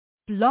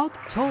Blog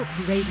Talk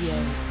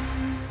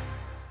Radio.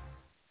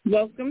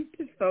 Welcome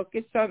to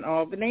Focus on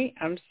Albany.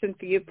 I'm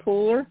Cynthia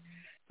Pooler.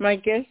 My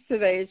guest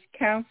today is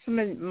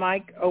Councilman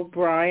Michael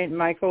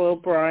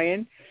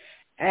O'Brien,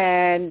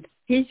 and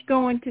he's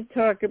going to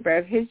talk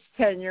about his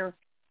tenure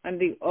on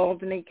the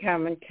Albany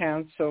Common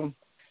Council.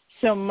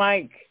 So,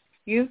 Mike,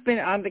 you've been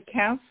on the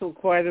council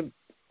quite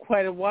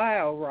a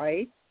while,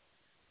 right?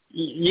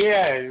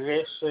 Yeah,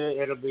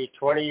 it'll be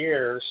 20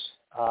 years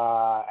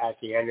at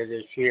the end of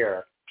this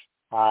year.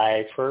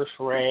 I first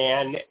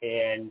ran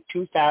in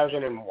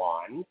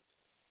 2001,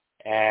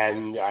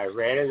 and I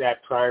ran in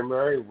that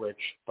primary, which,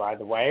 by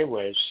the way,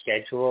 was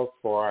scheduled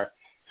for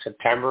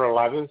September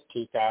 11th,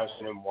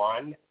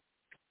 2001.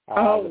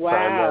 Oh, the wow.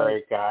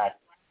 primary got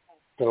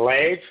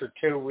delayed for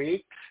 2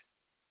 weeks,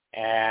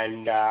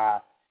 and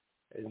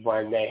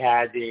when they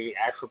had the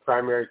actual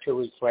primary 2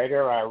 weeks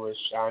later, I was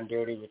on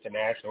duty with the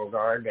National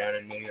Guard down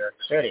in New York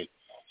City,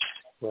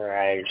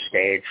 where I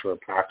stayed for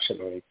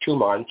approximately 2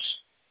 months.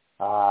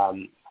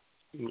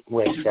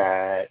 With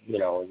the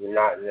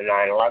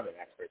 9/11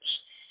 efforts.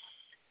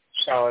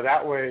 So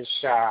that was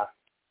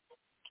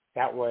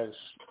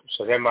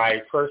so then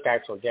my first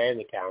actual day in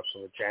the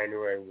council was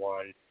January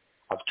 1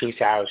 of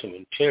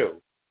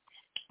 2002,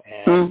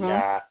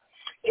 and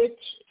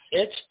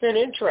it's been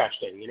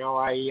interesting. You know,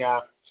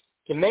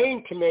 the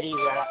main committee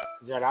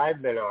that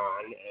I've been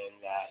on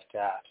and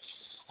that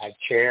I've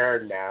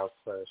chaired now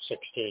for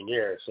 16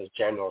 years is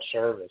General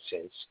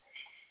Services.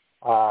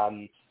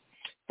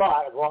 But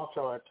I've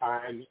also at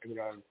times,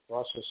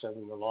 also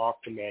serving the Law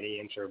Committee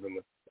and serving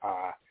the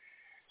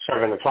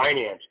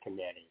Finance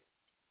Committee.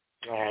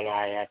 And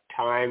at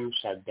times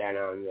I've been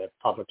on the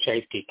Public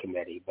Safety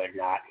Committee, but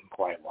not in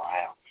quite a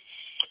while.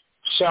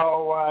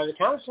 So the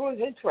council is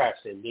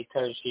interesting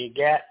because you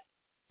get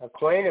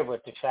acquainted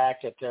with the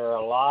fact that there are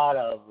a lot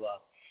of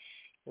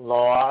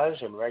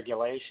laws and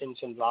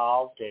regulations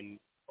involved in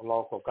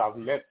local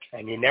government,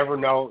 and you never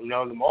know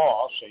them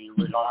all, so you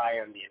rely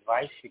on the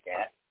advice you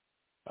get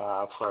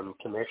from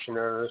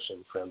commissioners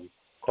and from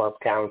corp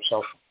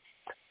counsel.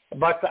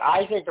 But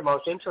I think the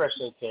most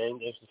interesting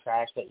thing is the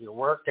fact that you're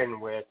working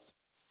with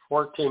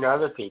 14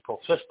 other people,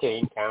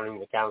 15 counting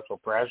the council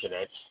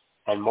president,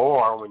 and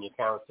more when you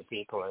count the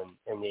people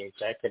in the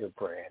executive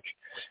branch.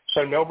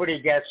 So nobody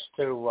gets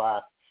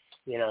to,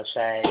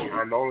 say,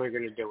 I'm only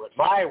going to do it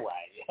my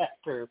way. You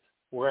have to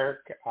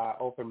work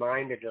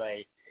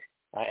open-mindedly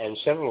and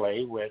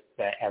civilly with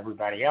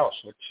everybody else,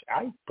 which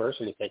I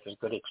personally think is a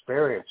good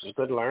experience, a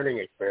good learning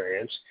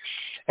experience.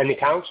 And the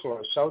council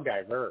is so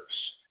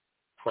diverse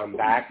from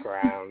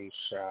backgrounds,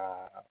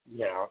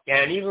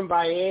 and even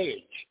by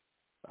age.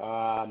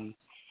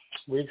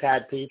 We've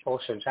had people,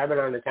 since I've been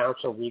on the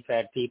council, we've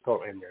had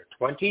people in their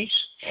 20s.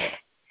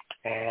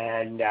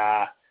 And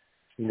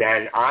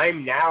then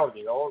I'm now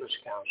the oldest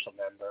council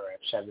member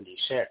at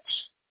 76.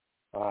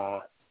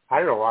 I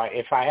don't know why.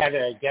 If I had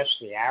to guess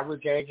the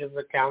average age of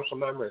the council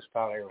member, it's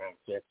probably around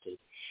 50.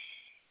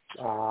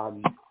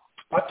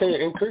 But the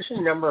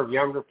increasing number of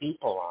younger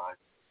people on,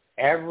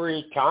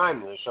 every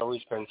time there's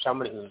always been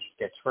somebody who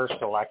gets first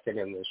elected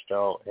and they're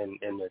still in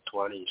their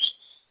 20s,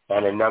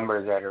 and a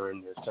number that are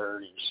in their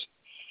 30s.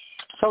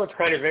 So it's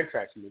kind of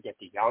interesting to get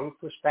the young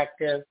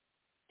perspective,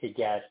 to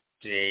get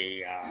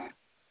the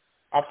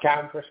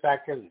uptown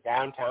perspective, the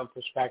downtown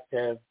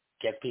perspective,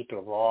 get people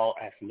of all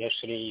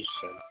ethnicities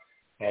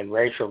and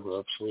racial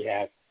groups. We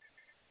have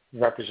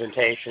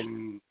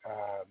representation.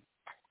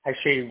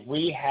 Actually,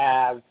 we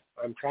have,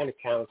 I'm trying to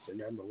count the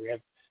number. We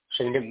have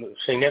a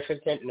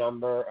significant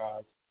number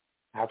of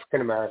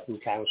African-American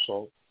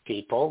council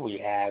people. We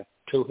have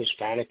 2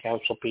 Hispanic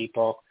council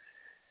people.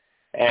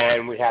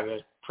 And we have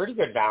a pretty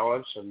good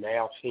balance of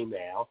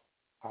male-female.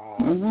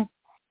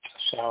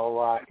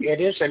 So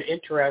it is an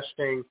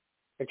interesting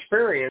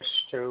experience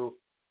to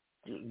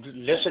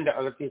listen to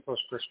other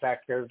people's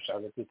perspectives,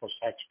 other people's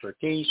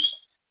expertise,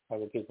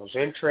 other people's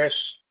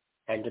interests,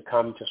 and to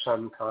come to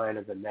some kind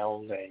of a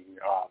melding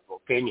of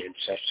opinions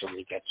such that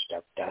we get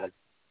stuff done.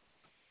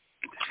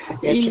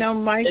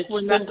 Mike,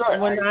 when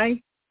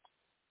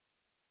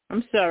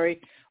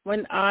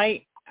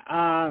I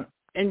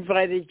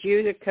invited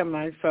you to come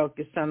on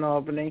Focus on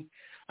Albany,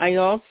 I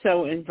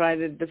also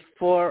invited the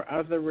 4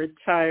 other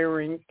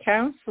retiring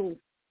council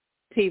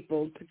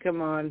people to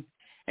come on,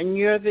 and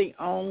you're the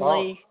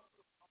only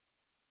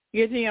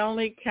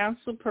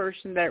council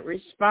person that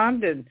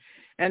responded.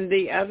 And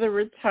the other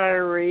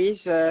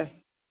retirees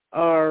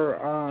are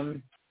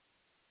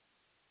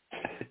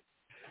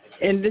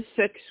in the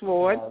 6th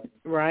Ward,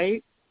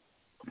 right?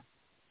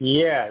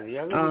 Yeah, the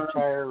other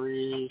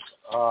retirees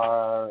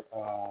are,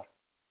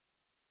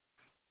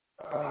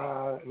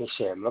 let me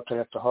see, I'm looking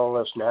at the whole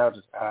list now.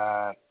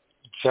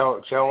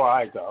 Joe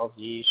Igo,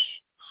 he's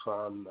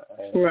from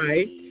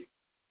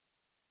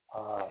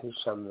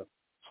he's from the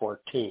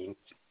 14th.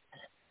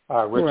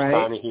 Rich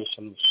Connie, he's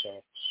from the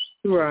 6th.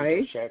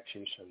 Right.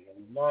 She's from the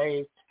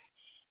 9th.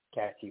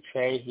 Kathy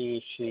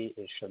Fahey, she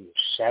is from the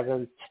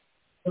 7th.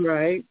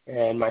 Right.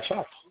 And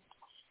myself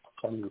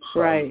from the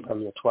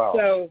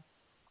 12th.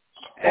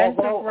 as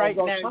of right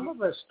now, some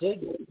of us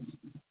did.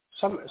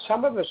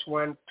 Some of us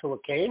went to a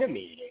CANA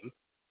meeting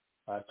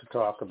to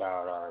talk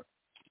about our.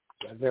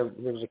 There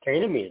was a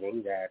CANA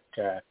meeting that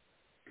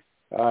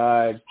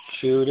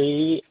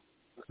Judy,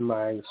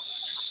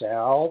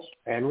 myself,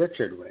 and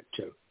Richard went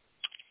to.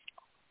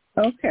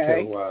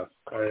 Okay. To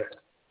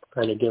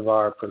kind of give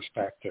our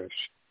perspectives.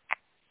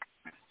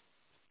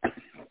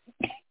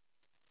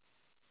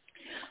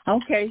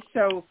 Okay,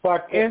 so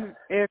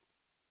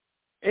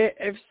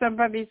if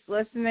somebody's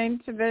listening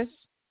to this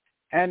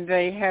and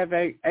they have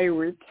a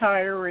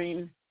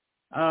retiring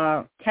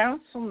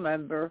council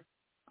member,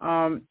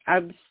 the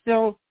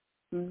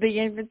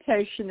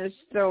invitation is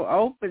still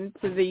open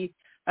to the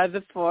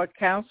other 4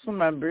 council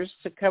members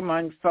to come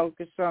on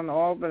Focus on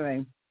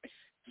Albany.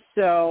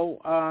 So,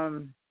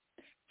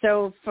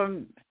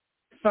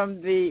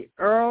 from the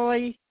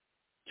early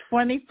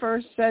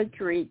 21st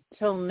century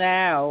till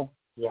now,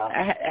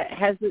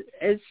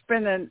 it's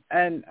been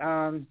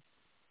an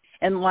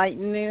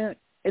enlightening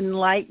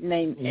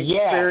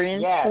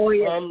experience for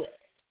you.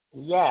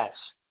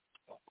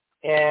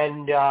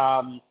 And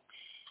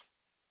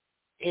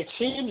it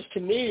seems to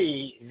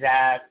me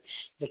that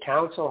the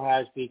council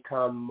has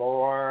become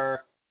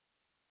more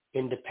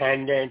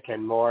independent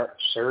and more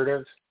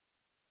assertive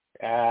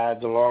the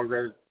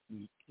longer,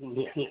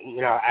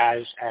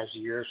 as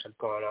years have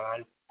gone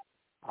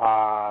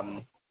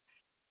on.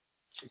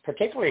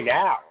 Particularly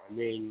now, I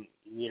mean,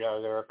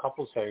 there are a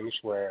couple things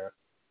where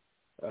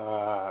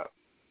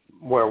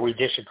we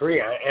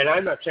disagree, and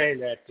I'm not saying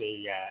that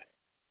the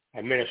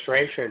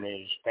administration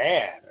is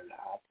bad or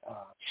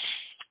not.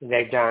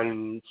 They've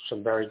done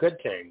some very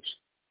good things,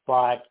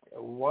 but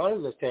one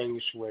of the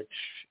things which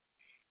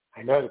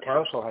I know the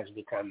council has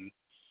become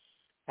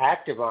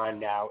active on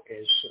now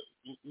is,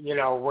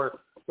 we're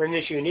in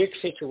this unique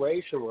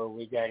situation where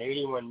we got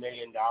 $81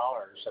 million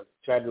of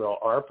federal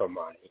ARPA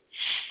money.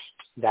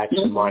 That's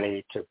the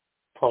money to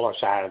pull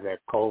us out of the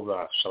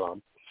COVA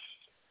slump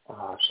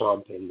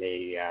in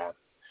the,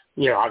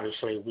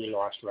 obviously we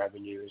lost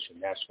revenues,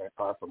 and that's what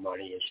ARPA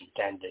money is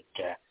intended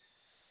to,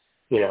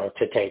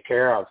 to take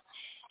care of.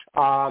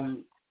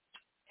 And,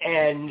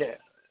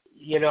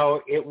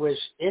 it was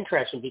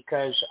interesting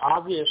because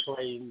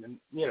obviously,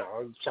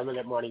 some of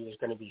that money was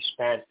going to be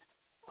spent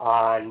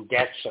on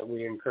debts that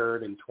we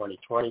incurred in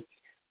 2020.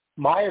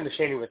 My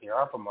understanding with the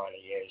ARPA money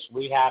is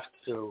we have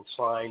to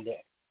find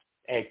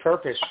a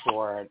purpose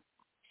for it,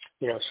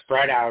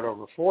 spread out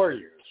over 4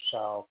 years.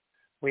 So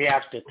we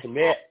have to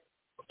commit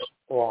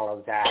all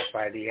of that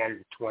by the end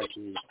of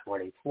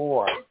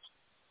 2024.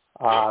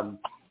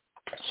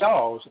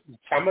 So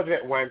some of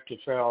it went to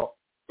fill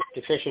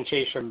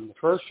deficiencies from the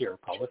first year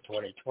of COVID,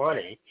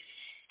 2020.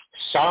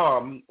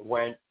 Some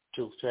went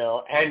to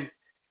fill, and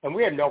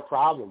we had no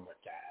problem with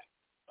that.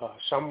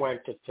 Some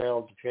went to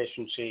fill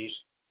deficiencies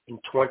in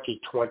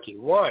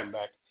 2021,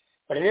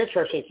 but an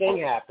interesting thing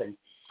happened.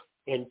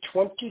 In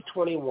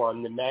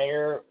 2021, the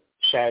mayor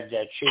said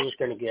that she was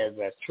going to give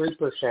a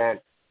 3%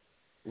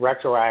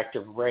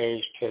 retroactive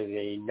raise to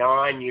the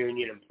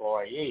non-union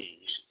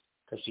employees,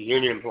 because the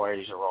union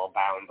employees are all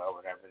bound by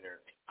whatever their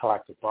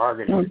collective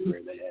bargaining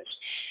agreement is.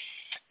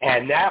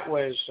 And that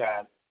was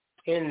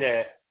in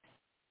the,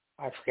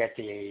 I forget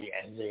the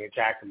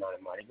exact amount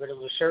of money, but it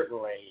was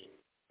certainly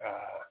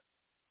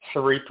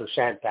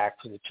 3% back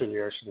for the 2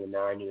 years for the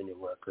non-union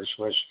workers,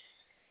 was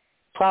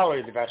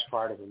probably the best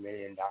part of $1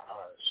 million. It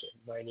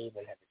might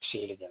even have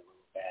exceeded it a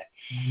little bit.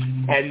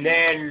 And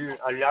then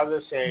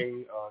another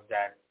thing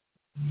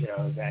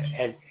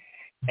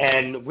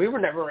and we were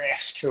never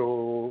asked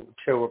to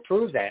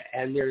approve that.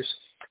 And there's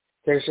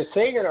a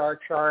thing in our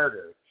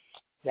charter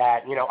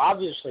that,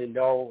 obviously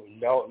no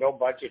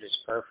budget is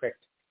perfect.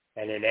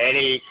 And in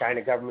any kind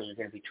of government, you're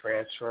going to be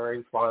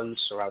transferring funds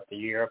throughout the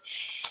year.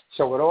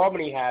 So what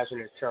Albany has in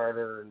its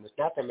charter, and there's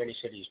not that many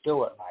cities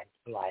do it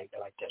like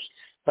this,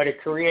 but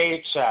it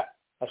creates a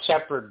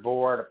separate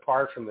board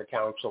apart from the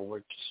council,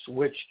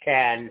 which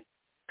can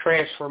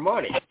transfer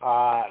money.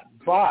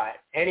 But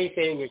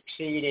anything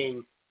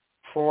exceeding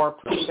 4%,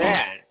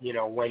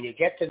 when you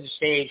get to the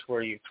stage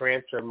where you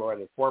transfer more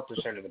than 4%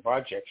 of the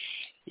budget,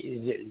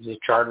 the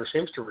charter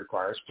seems to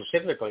require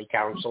specifically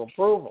council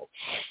approval.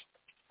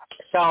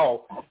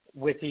 So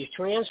with these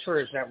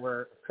transfers that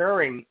were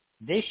occurring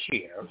this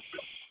year,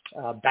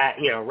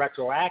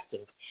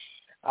 retroactive,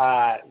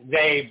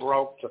 they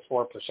broke the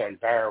 4%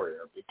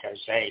 barrier because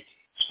they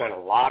spent a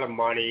lot of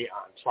money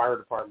on fire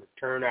department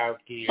turnout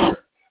gear,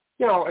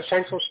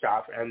 essential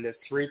stuff, and the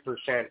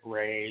 3%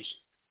 raise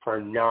for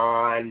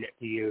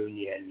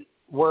non-union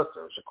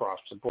workers across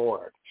the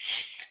board.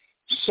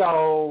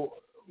 So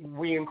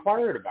we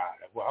inquired about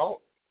it.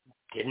 Well,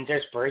 didn't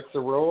this break the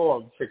rule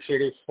of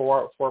exceeding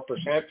 4%?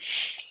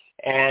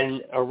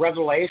 And a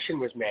revelation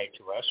was made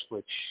to us,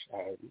 which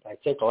I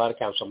think a lot of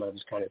council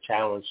members kind of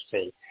challenged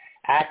the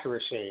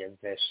accuracy of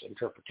this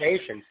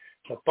interpretation,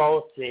 but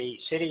both the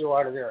city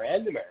auditor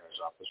and the mayor's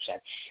office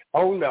said,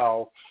 oh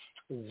no,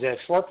 the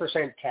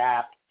 4%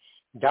 cap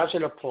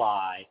doesn't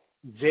apply.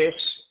 This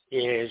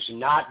is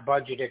not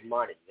budgeted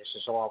money. This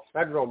is all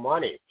federal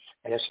money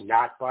and it's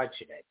not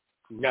budgeted.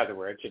 In other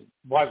words,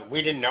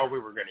 we didn't know we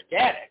were going to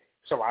get it,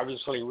 so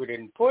obviously we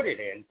didn't put it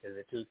into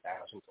the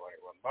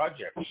 2021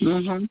 budget.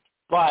 Mm-hmm.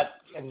 But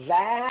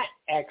that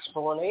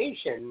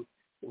explanation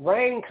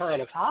rang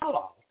kind of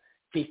hollow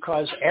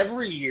because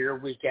every year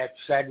we get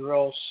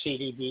federal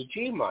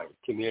CDBG money,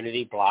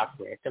 Community Block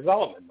Grant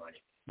Development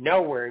money,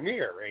 nowhere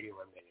near $81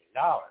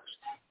 million,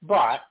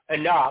 but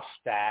enough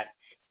that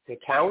the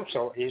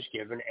council is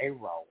given a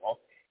role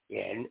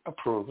in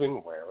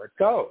approving where it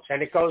goes.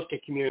 And it goes to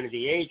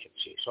community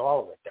agencies,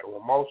 all of it,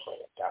 well, mostly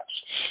it does.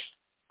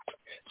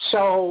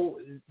 So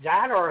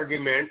that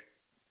argument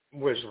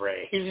was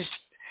raised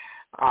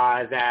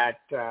that,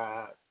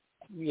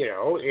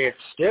 it's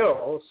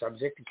still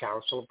subject to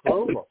council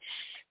approval.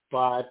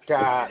 But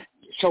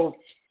so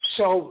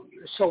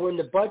when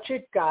the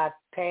budget got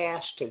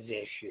passed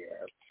this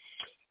year,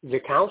 the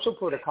council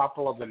put a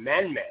couple of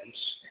amendments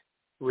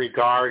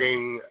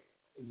regarding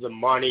the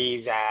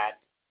money that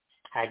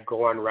had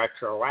gone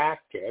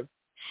retroactive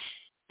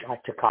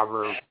to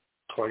cover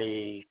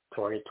 2020,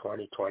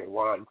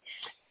 2021,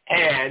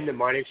 and the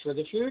money for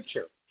the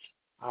future.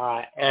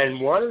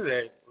 And one of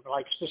the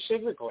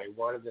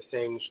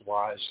things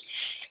was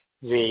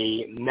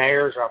the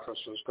mayor's office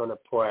was going to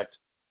put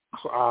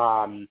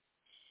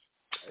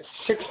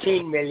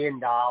 $16 million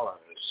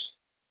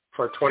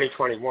for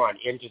 2021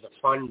 into the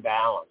fund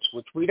balance,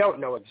 which we don't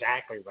know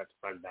exactly what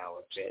the fund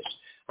balance is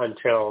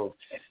until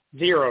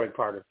the early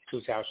part of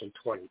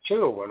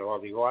 2022 when all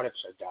the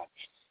audits are done.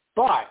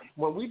 But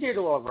when we did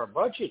all of our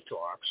budget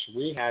talks,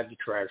 we had the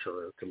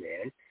treasurer come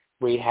in,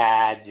 we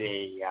had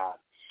the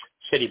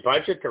city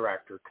budget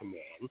director come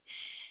in,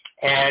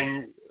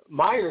 and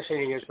my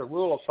understanding is the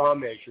rule of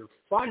thumb is your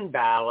fund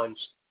balance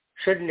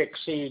shouldn't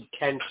exceed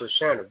 10%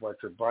 of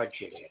what your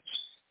budget is.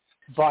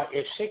 But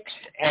if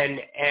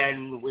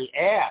and we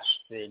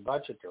asked the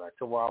budget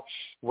director, well,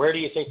 where do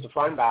you think the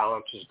fund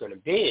balance is going to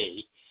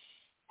be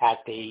at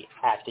the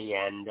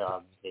end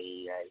of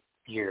the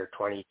year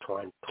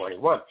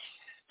 2021?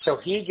 So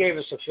he gave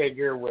us a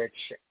figure which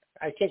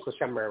I think was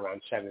somewhere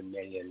around $7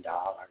 million,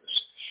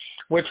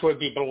 which would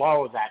be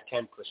below that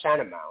 10%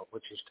 amount,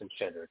 which is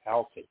considered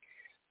healthy.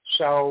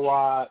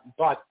 So,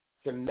 but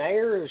the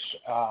mayor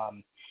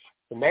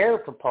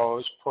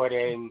proposed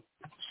putting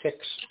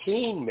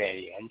 $16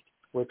 million,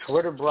 which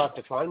would have brought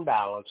the fund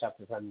balance up,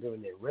 if I'm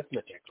doing the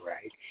arithmetic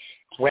right,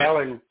 well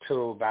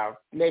into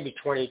about maybe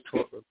 $24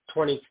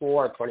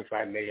 or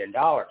 $25 million,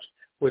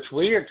 which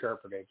we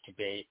interpreted to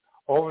be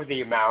over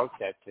the amount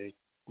that the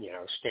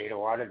state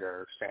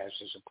auditor says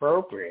is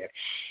appropriate.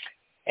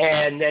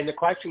 And then the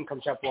question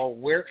comes up, well,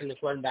 where can the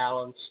fund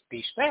balance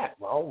be spent?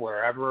 Well,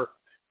 wherever,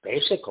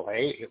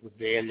 basically, it would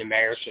be in the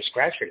mayor's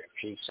discretion if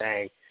she's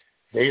saying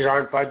these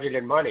aren't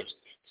budgeted monies.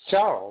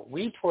 So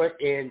we put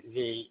in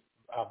the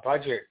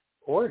budget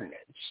ordinance,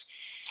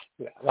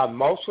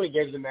 mostly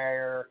gave the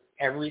mayor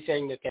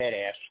everything that they had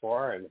asked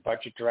for, and the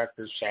budget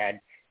director said,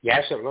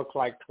 yes, it looks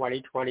like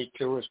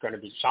 2022 is going to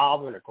be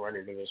solvent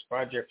according to this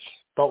budget,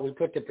 but we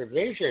put the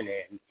provision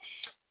in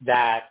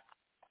that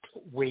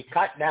we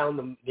cut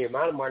down the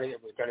amount of money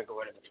that was going to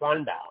go into the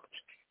fund balance.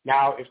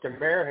 Now, if the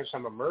mayor has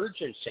some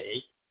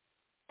emergency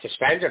to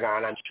spend it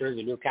on, I'm sure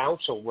the new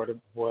council would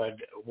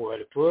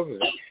approve of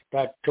it.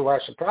 But to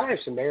our surprise,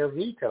 the mayor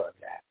vetoed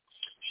that.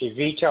 She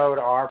vetoed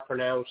our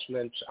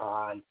pronouncements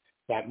on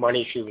that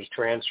money she was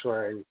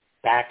transferring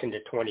back into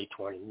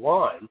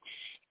 2021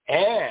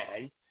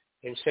 and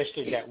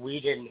insisted that we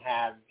didn't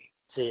have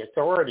the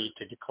authority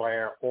to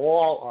declare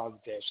all of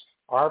this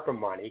ARPA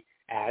money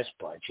as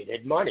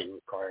budgeted money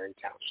requiring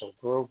council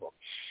approval.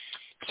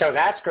 So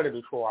that's going to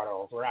be fought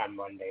over on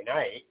Monday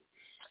night,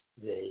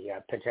 the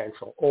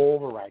potential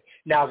override.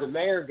 Now, the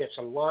mayor gets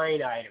a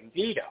line item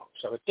veto,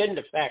 so it didn't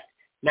affect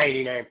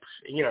 99%,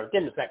 it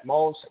didn't affect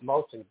most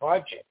of the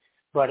budget,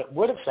 but it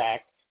would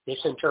affect this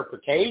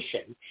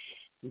interpretation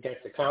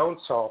that the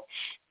council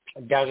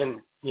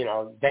doesn't,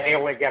 they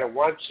only get a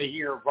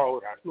once-a-year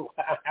vote on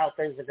how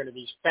things are going to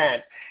be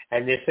spent,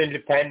 and this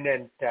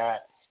independent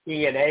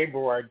E&A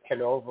board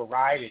can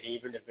override it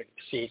even if it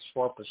exceeds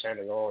 4%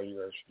 of the whole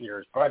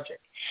year's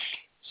budget.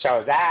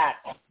 So that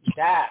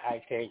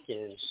I think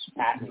is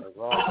patently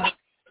wrong,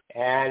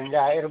 and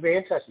it'll be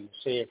interesting to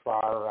see if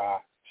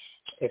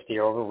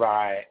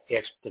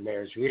the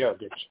mayor's veto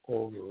gets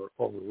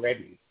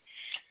overridden.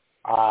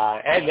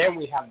 And then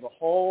we have the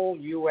whole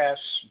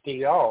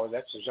USDO,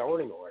 that's the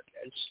zoning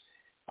ordinance.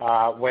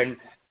 When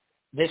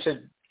this is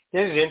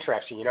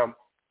interesting,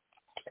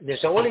 the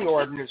zoning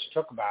ordinance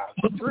took about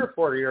 3 or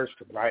 4 years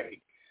to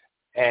write,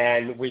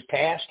 and we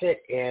passed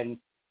it in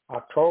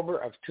October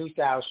of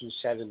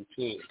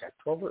 2017,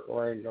 October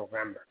or in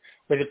November,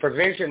 with a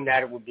provision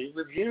that it would be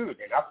reviewed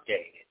and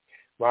updated.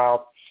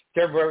 Well,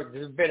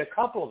 there's been a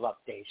couple of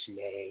updates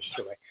made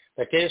to it,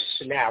 but this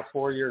now,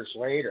 4 years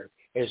later,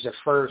 is the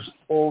first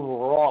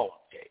overall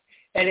update.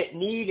 And it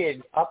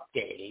needed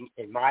updating,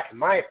 in my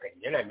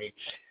opinion. I mean,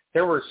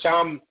 there were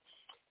some,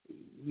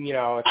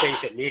 things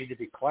that needed to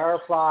be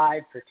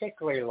clarified,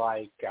 particularly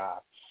like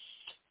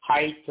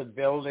height of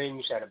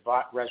buildings that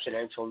abut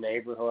residential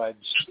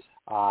neighborhoods,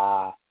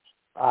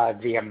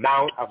 the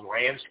amount of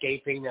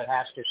landscaping that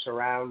has to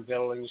surround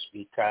buildings,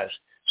 because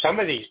some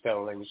of these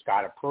buildings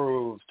got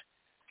approved.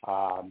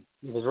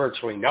 There's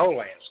virtually no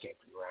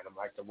landscaping around them,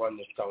 like the one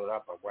that's going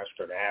up on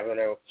Western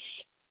Avenue.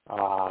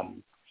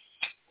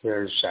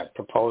 There's a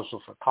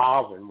proposal for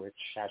Calvin, which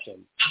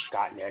hasn't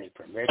gotten any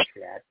permits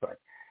yet, but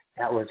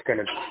that was going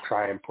to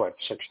try and put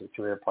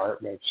 63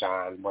 apartments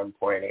on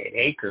 1.8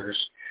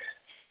 acres,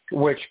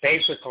 which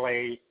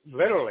basically,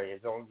 literally,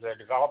 the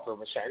developer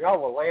was saying, oh,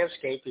 well,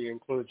 landscaping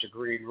includes a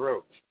green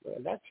roof.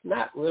 Well, that's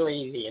not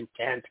really the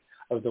intent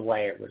of the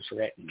way it was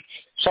written.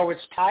 So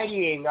it's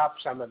tidying up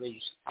some of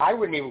these. I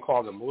wouldn't even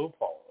call them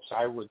loopholes.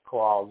 I would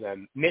call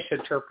them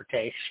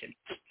misinterpretation.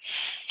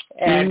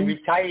 And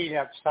we've tidied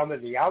up some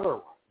of the other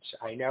ones.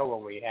 I know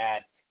when we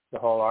had the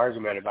whole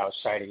argument about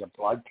citing a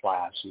blood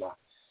plasma,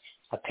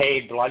 a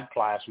paid blood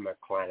plasma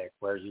clinic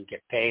where you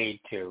get paid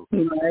to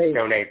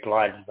donate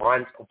blood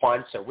once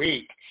a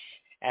week.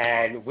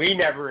 And we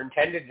never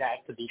intended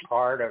that to be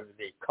part of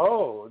the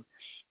code,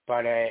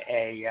 but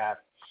a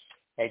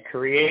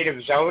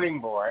creative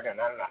zoning board,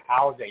 and I don't know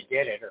how they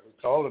did it or who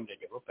told them to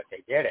do it, but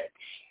they did it.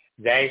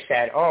 They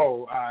said,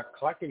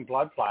 collecting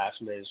blood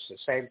plasma is the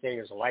same thing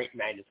as light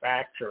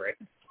manufacturing.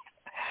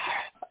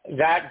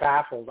 That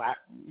baffled that,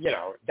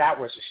 that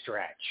was a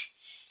stretch.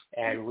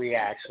 And we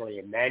actually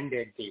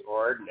amended the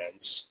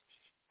ordinance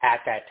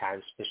at that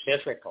time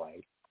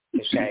specifically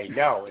to say,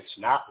 no, it's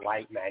not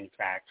light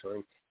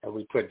manufacturing, and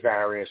we put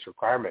various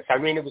requirements. I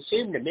mean, it would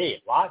seem to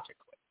me,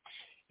 logically,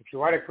 if you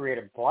want to create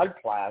a blood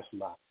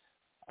plasma,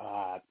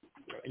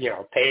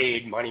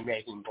 paid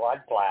money-making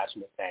blood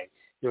plasma thing,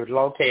 you would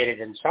locate it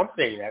in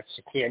something that's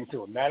akin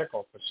to a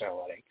medical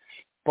facility.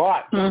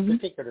 But this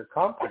particular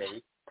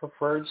company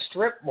preferred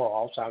strip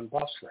malls on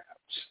bus routes.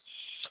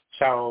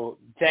 So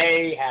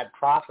they had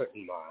profit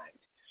in mind.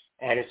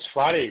 And it's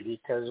funny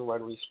because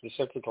when we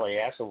specifically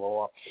asked them,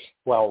 what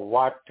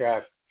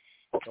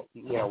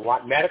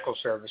medical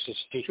services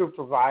do you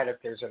provide if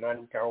there's an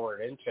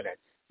untoward incident?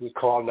 We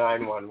call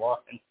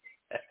 911.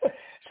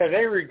 So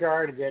they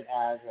regarded it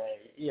as a,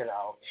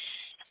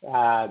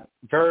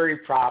 very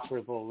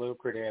profitable,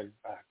 lucrative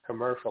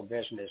commercial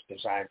business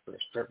designed for a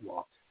strip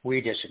mall.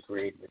 We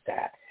disagreed with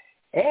that.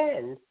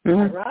 And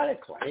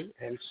ironically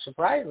and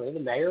surprisingly, the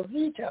mayor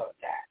vetoed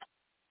that.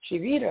 She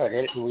vetoed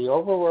it, and we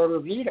overrode her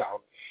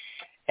veto.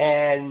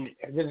 And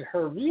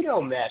her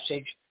veto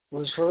message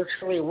was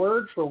virtually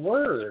word for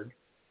word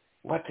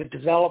what the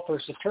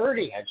developer's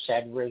attorney had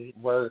said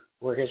were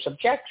his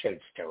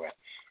objections to it.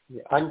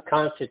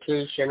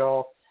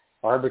 Unconstitutional,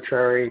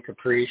 arbitrary, and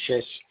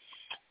capricious.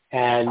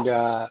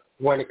 And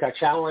when it got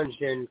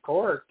challenged in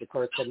court, the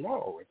court said,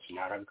 no, it's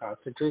not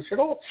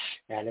unconstitutional,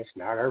 and it's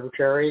not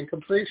arbitrary and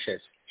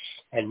capricious.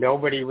 And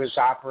nobody was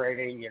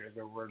operating,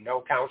 there were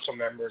no council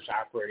members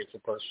operating for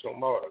personal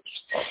motives.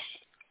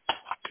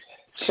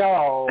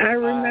 So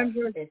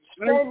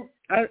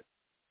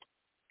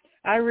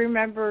I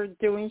remember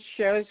doing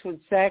shows with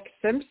Zach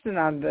Simpson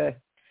on the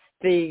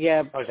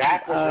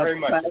Zach was very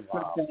much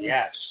involved.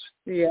 Yes.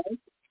 Yes.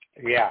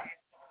 Yeah.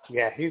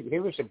 Yeah. He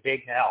was a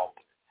big help.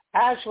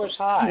 As was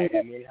Hyde.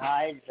 I mean,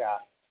 Hyde.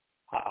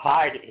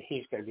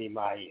 He's going to be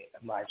my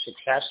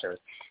successor,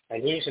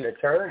 and he's an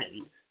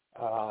attorney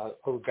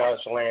who does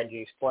land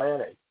use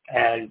planning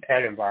and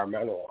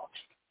environmental law,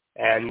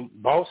 and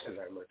both of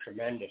them are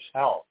tremendous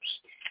helps.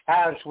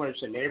 As was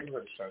the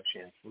neighborhood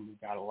association. We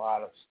got a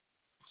lot of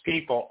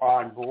people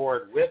on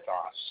board with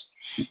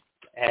us,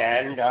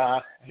 and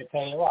it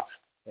paid off.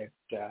 It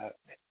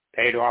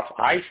paid off,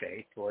 I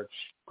think, towards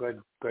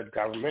good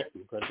government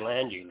and good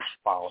land use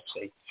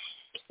policy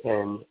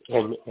in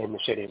the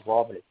city of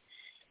Albany.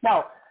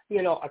 Now,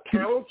 a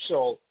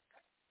council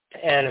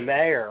and a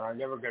mayor are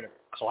never going to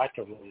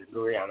collectively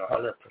agree on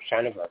 100%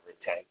 of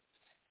everything.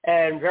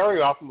 And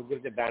very often we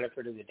give the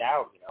benefit of the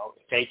doubt,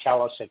 if they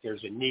tell us that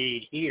there's a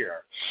need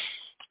here,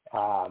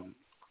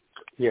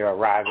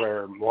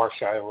 rather more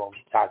so,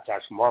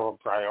 that's more of a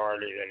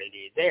priority than a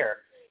need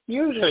there,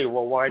 usually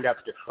we'll wind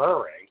up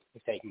deferring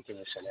if they can give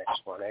us an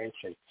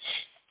explanation.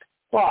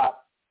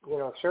 But,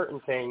 certain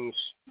things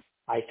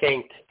I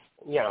think,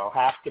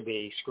 have to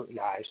be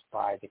scrutinized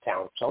by the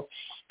council.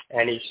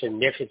 Any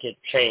significant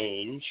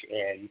change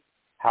in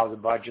how the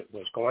budget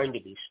was going to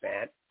be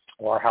spent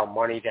or how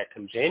money that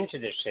comes into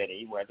the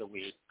city, whether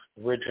we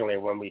originally,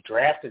 when we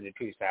drafted the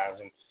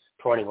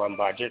 2021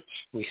 budget,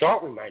 we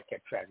thought we might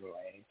get federal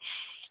aid,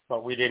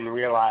 but we didn't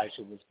realize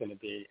it was going to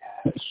be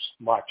as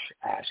much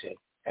as it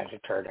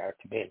turned out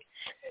to be.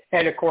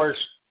 And, of course,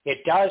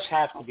 it does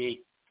have to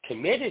be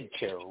committed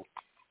to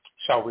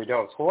so we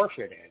don't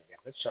forfeit any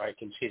of it. So I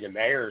can see the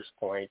mayor's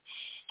point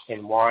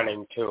in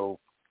wanting to,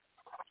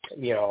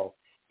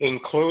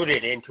 include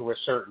it into a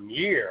certain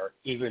year,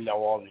 even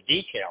though all the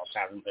details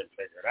haven't been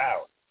figured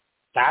out.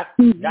 That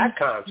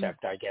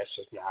concept, I guess,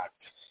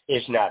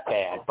 is not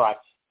bad.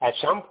 But at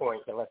some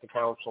point, to let the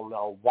council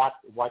know what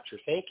you're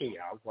thinking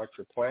of, what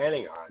you're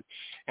planning on,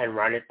 and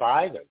run it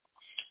by them.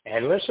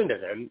 and listen to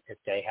them if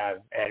they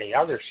have any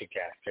other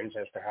suggestions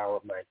as to how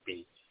it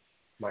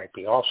might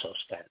be also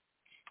spent.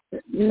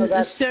 So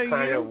that's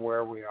kind of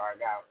where we are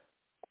now.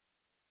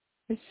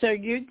 So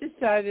you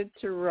decided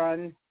to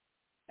run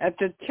at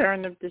the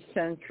turn of the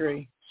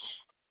century.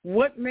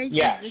 What made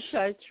you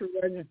decide to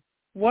run?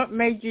 What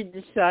made you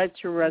decide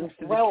to run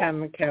for the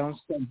Common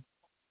Council?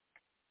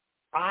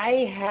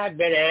 I had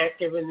been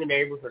active in the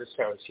neighborhood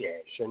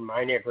association.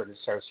 My neighborhood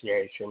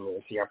association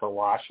is the Upper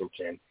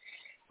Washington.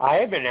 I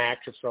had been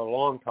active for a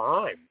long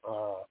time.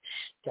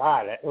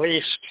 At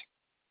least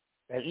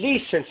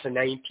since the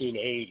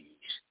 1980s.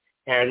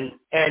 And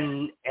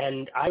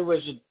I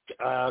was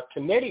a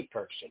committee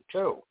person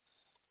too.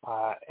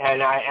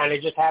 And I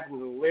just happened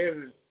to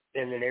live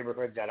in the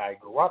neighborhood that I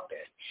grew up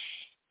in.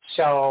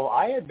 So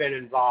I had been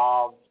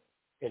involved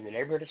in the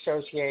neighborhood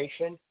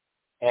association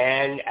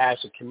and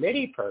as a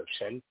committee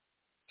person.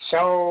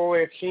 So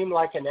it seemed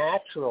like a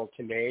natural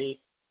to me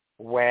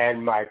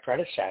when my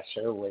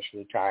predecessor was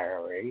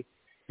retiring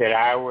that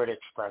I would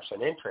express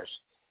an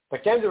interest.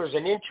 But then there was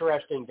an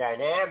interesting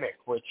dynamic,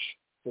 which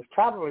was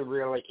probably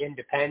really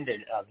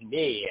independent of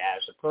me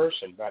as a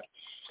person. But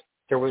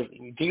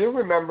do you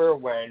remember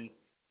when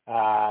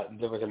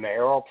there was a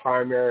mayoral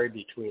primary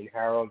between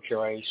Harold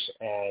Joyce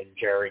and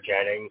Jerry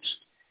Jennings,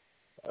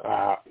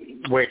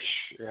 which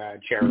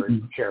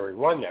Jerry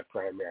won that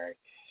primary.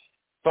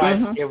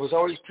 But it was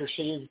always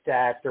perceived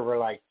that there were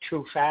like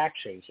two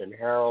factions, and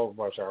Harold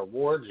was our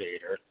ward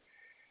leader.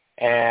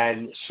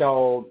 And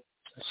so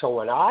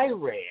when I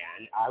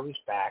ran, I was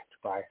backed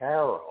by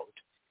Harold.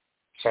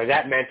 So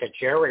that meant that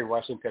Jerry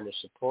wasn't going to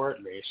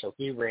support me, so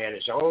he ran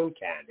his own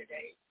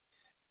candidate.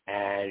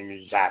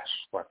 And that's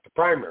what the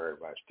primary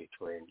was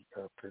between.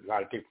 A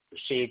lot of people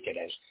perceived it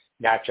as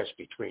not just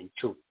between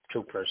two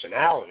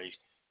personalities,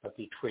 but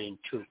between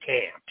two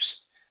camps.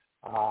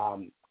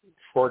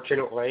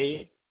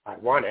 Fortunately, I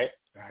won it.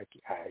 I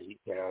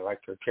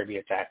like to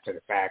attribute that to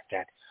the fact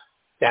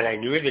that I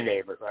knew the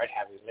neighborhood,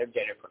 having lived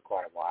in it for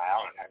quite a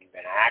while and having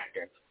been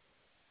active.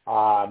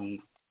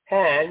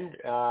 And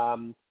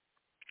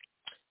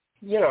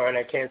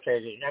I can't say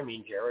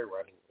that. Jerry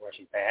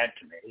wasn't bad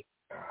to me.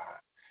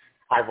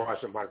 I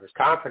wasn't one of his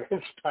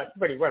confidants,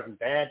 but he wasn't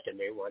bad to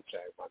me once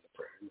I won the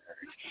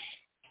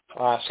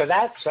primary. So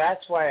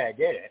that's why I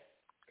did it,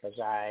 because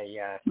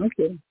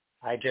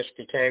I just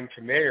became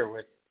familiar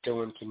with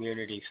doing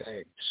community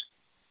things.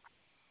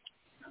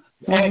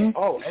 And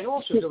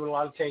also doing a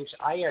lot of things.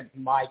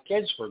 My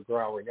kids were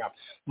growing up.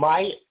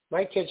 My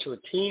kids were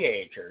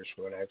teenagers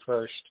when I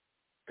first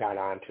got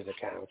onto the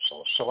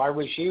council, so I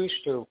was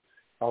used to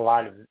a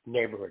lot of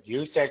neighborhood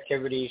youth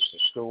activities, the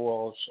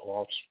schools,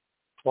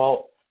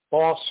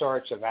 all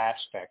sorts of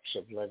aspects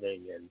of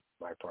living in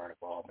my part of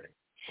Albany.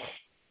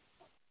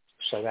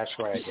 So that's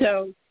what I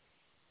did.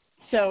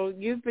 So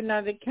you've been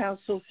on the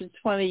council for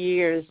 20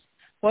 years.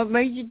 What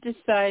made you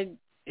decide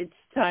it's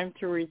time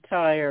to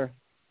retire?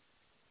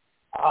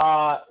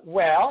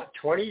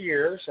 20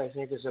 years I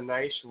think is a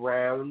nice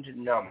round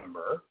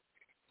number.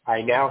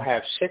 I now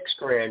have 6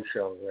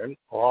 grandchildren,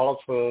 all of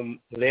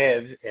whom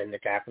live in the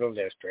Capital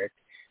District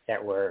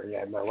that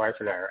my wife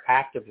and I are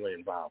actively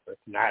involved with.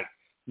 Not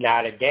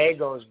a day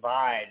goes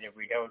by that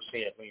we don't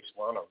see at least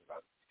one of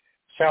them.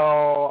 So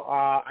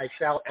I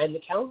felt, and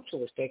the council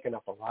was taking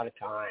up a lot of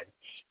time.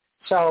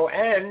 So,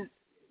 and,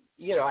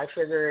 I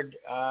figured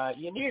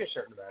you need a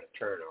certain amount of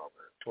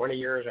turnover. 20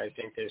 years, I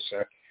think, is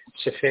a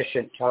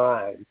sufficient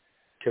time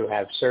to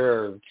have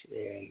served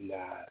in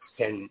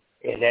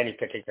any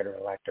particular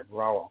elective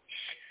role.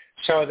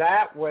 So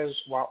that was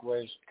what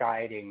was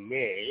guiding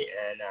me,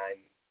 and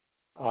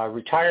I'm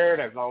retired.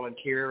 I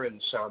volunteer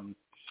in some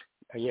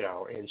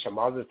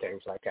other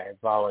things, like I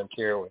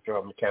volunteer with the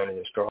Albany County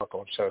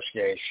Historical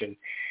Association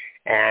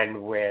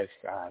and with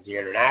the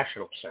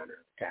International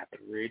Center, the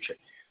Capital Region.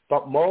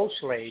 But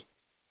mostly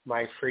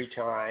my free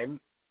time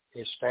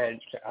is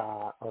spent,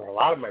 or a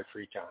lot of my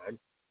free time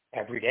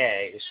every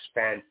day is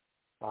spent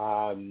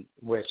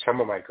with some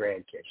of my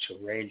grandkids who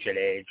range in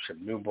age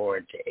from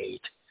newborn to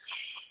 8.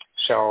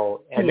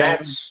 So, and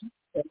that's,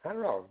 I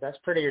don't know, that's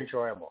pretty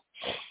enjoyable.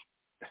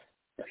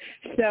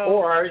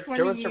 Or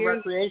doing some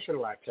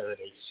recreational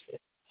activities.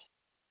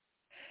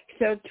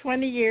 So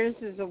 20 years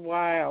is a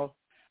while.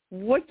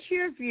 What's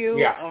your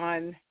view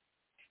on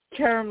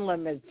term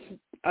limits?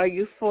 Are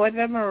you for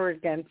them or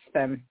against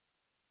them?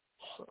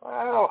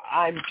 Well,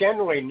 I'm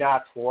generally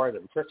not for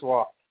them. First of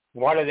all,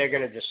 what are they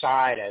going to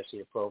decide as the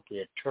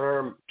appropriate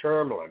term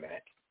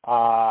limit?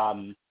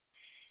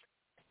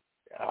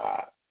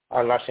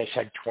 Unless they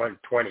said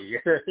 20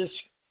 years.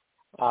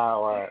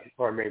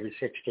 Or maybe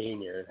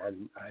 16 years,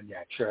 I'm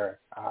not sure.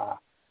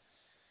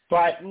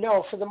 But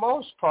no, for the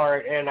most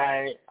part, and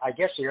I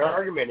guess the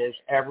argument is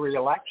every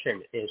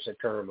election is a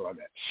term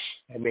limit.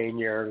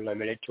 You're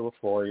limited to a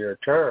 4-year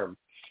term.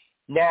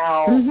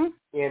 Now,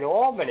 in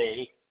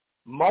Albany,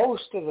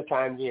 most of the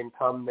time the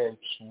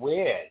incumbents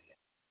win.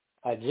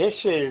 This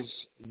is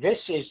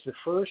the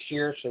first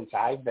year since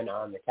I've been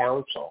on the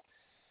council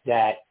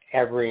that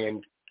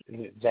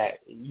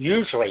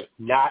usually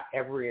not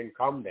every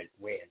incumbent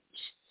wins.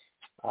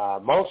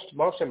 Most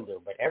of them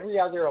do, but every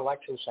other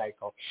election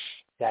cycle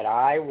that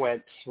I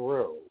went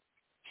through,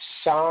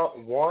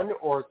 one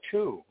or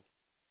two,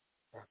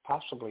 or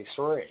possibly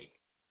three,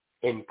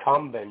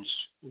 incumbents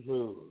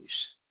lose.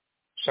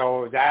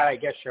 So that, I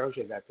guess, shows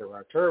you that there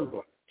are term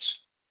limits,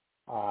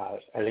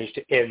 at least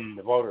in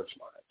the voters'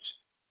 minds.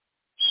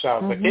 So,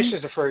 but this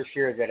is the first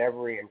year that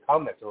every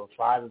incumbent, there were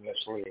 5 of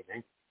us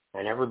leaving,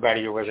 and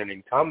everybody who was an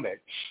incumbent,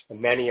 and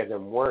many of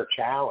them were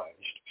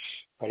challenged,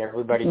 but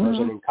everybody who was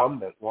an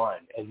incumbent won.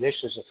 And this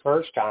is the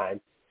first time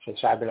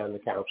since I've been on the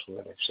council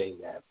that I've seen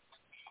that.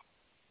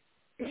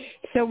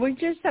 So we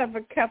just have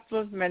a couple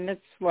of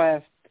minutes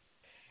left.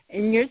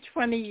 In your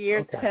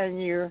 20-year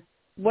tenure,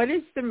 what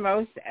is the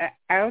most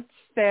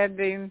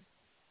outstanding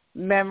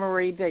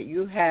memory that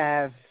you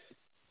have?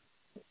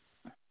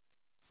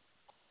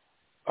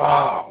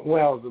 Oh,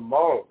 well, the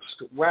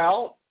most.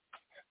 Well,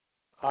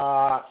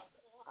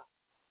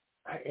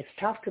 it's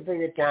tough to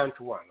bring it down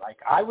to one. Like,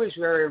 I was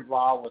very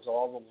involved with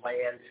all the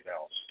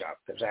landfill stuff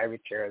because I was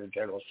chair of the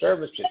General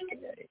Services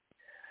Committee.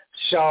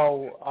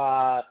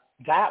 So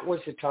that was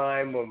the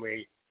time when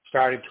we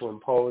started to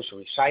impose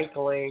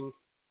recycling,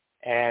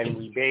 and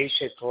we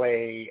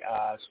basically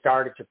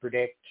started to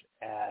predict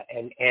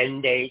an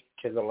end date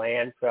to the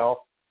landfill.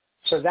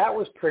 So that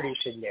was pretty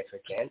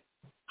significant.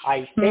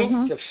 I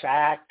think the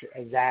fact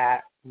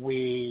that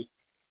we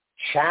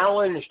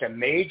challenged a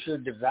major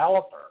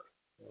developer,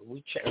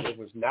 it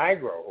was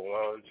Nigro who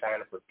owns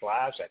Hannaford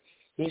Plaza.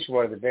 He's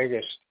one of the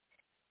biggest,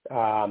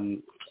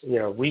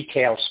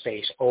 retail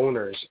space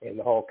owners in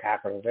the whole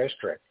Capital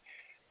District.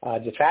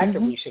 The fact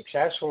that we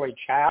successfully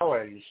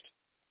challenged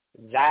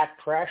that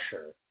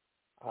pressure,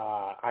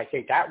 I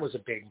think that was a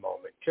big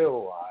moment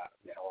too.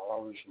 I'll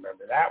always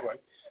remember that one.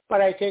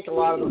 But I take a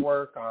lot of the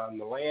work on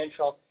the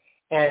landfill.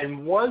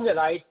 And one that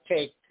I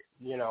take,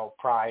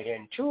 pride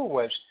in too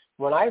was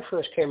when I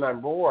first came on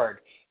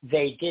board,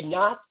 they did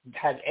not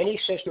have any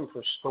system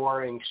for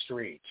scoring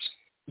streets.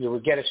 You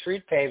would get a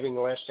street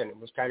paving list, and it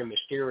was kind of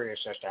mysterious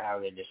as to how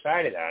they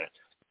decided on it.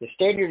 The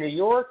state of New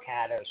York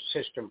had a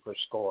system for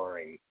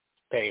scoring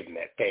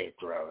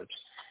paved roads.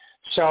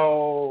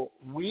 So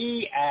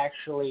we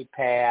actually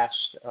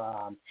passed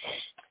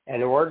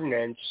an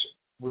ordinance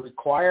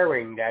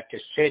requiring that the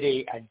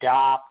city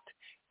adopt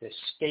the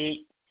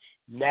state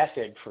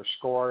method for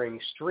scoring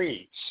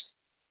streets.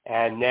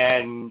 And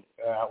then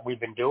we've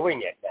been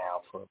doing it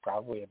now for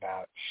probably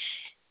about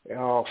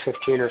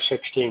 15 or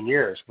 16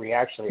 years. We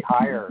actually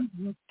hire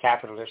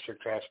Capital District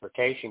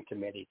Transportation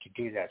Committee to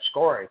do that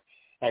scoring.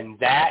 And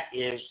that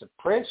is the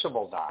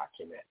principal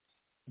document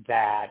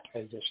that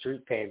the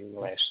street paving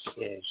list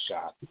is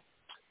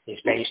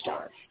based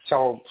on.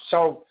 So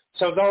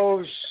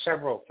those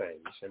several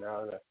things,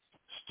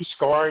 the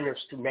scoring of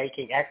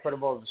making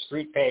equitable the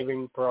street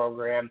paving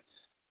program,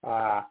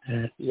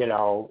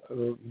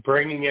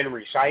 bringing in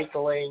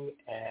recycling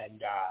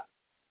and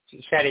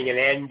setting an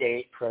end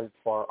date for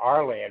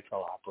our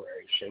landfill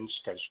operations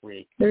because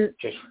we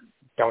just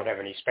don't have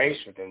any space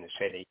within the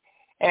city.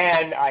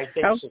 And I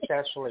think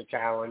successfully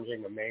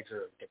challenging a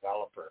major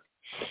developer.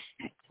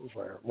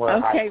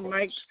 Okay,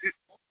 Mike,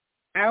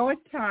 our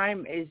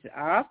time is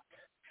up.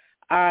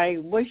 I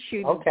wish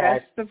you the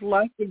best of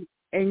luck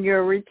in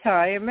your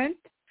retirement.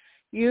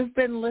 You've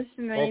been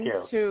listening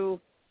to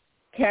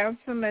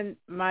Councilman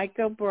Mike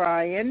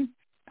O'Brien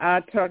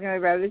talking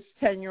about his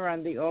tenure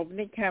on the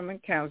Albany Common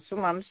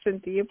Council. I'm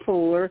Cynthia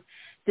Pooler.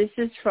 This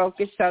is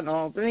Focused on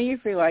Albany.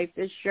 If you like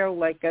this show,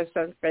 like us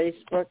on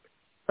Facebook,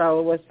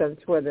 follow us on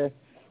Twitter.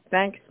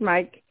 Thanks,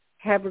 Mike.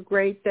 Have a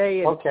great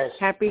day and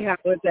happy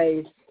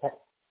holidays.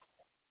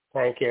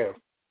 Thank you.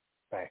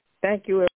 Bye. Thank you.